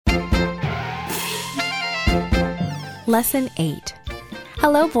Lesson 8.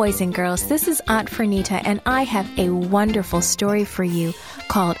 Hello, boys and girls. This is Aunt Fernita, and I have a wonderful story for you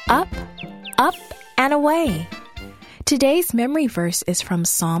called Up, Up, and Away. Today's memory verse is from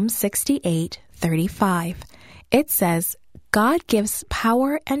Psalm 68:35. It says, God gives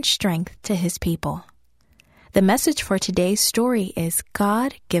power and strength to His people. The message for today's story is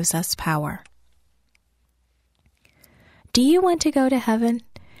God gives us power. Do you want to go to heaven?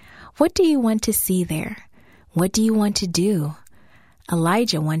 What do you want to see there? What do you want to do?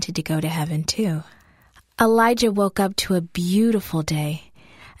 Elijah wanted to go to heaven too. Elijah woke up to a beautiful day,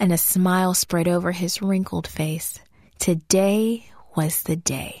 and a smile spread over his wrinkled face. Today was the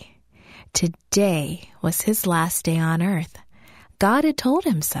day. Today was his last day on earth. God had told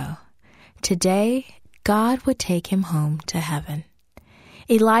him so. Today, God would take him home to heaven.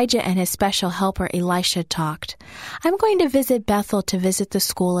 Elijah and his special helper Elisha talked. I'm going to visit Bethel to visit the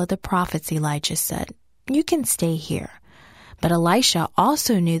school of the prophets, Elijah said. You can stay here. But Elisha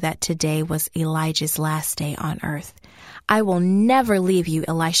also knew that today was Elijah's last day on earth. I will never leave you,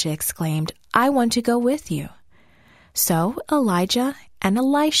 Elisha exclaimed. I want to go with you. So Elijah and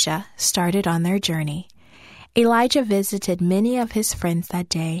Elisha started on their journey. Elijah visited many of his friends that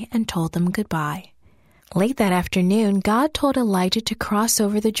day and told them goodbye. Late that afternoon, God told Elijah to cross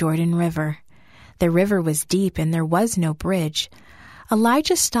over the Jordan River. The river was deep and there was no bridge.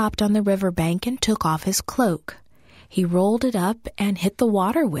 Elijah stopped on the riverbank and took off his cloak. He rolled it up and hit the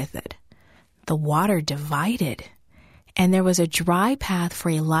water with it. The water divided, and there was a dry path for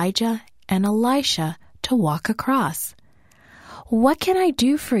Elijah and Elisha to walk across. What can I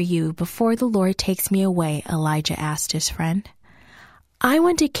do for you before the Lord takes me away? Elijah asked his friend. I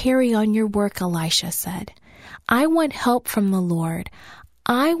want to carry on your work, Elisha said. I want help from the Lord.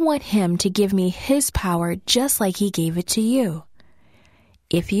 I want Him to give me His power just like He gave it to you.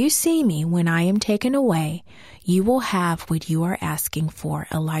 If you see me when I am taken away, you will have what you are asking for,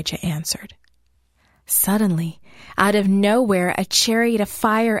 Elijah answered. Suddenly, out of nowhere, a chariot of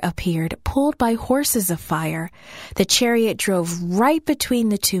fire appeared, pulled by horses of fire. The chariot drove right between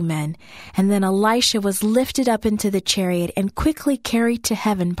the two men, and then Elisha was lifted up into the chariot and quickly carried to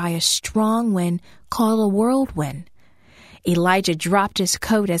heaven by a strong wind called a whirlwind. Elijah dropped his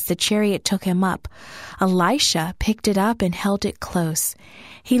coat as the chariot took him up. Elisha picked it up and held it close.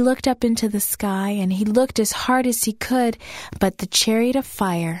 He looked up into the sky, and he looked as hard as he could, but the chariot of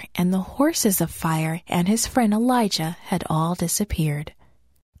fire and the horses of fire and his friend Elijah had all disappeared.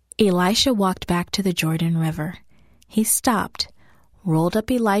 Elisha walked back to the Jordan River. He stopped, rolled up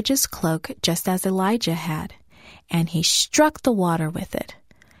Elijah's cloak just as Elijah had, and he struck the water with it,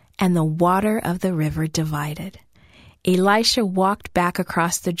 and the water of the river divided. Elisha walked back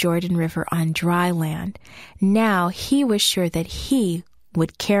across the Jordan River on dry land. Now he was sure that he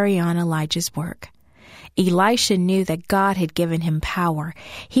would carry on Elijah's work. Elisha knew that God had given him power.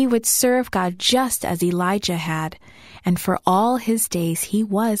 He would serve God just as Elijah had, and for all his days he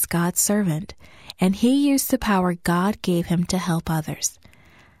was God's servant, and he used the power God gave him to help others.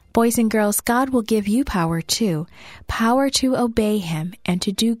 Boys and girls, God will give you power too, power to obey Him and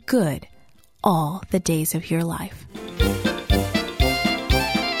to do good all the days of your life.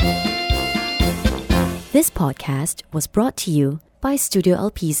 This podcast was brought to you by Studio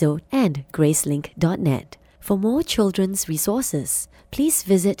El Piso and Gracelink.net. For more children's resources, please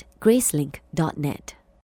visit Gracelink.net.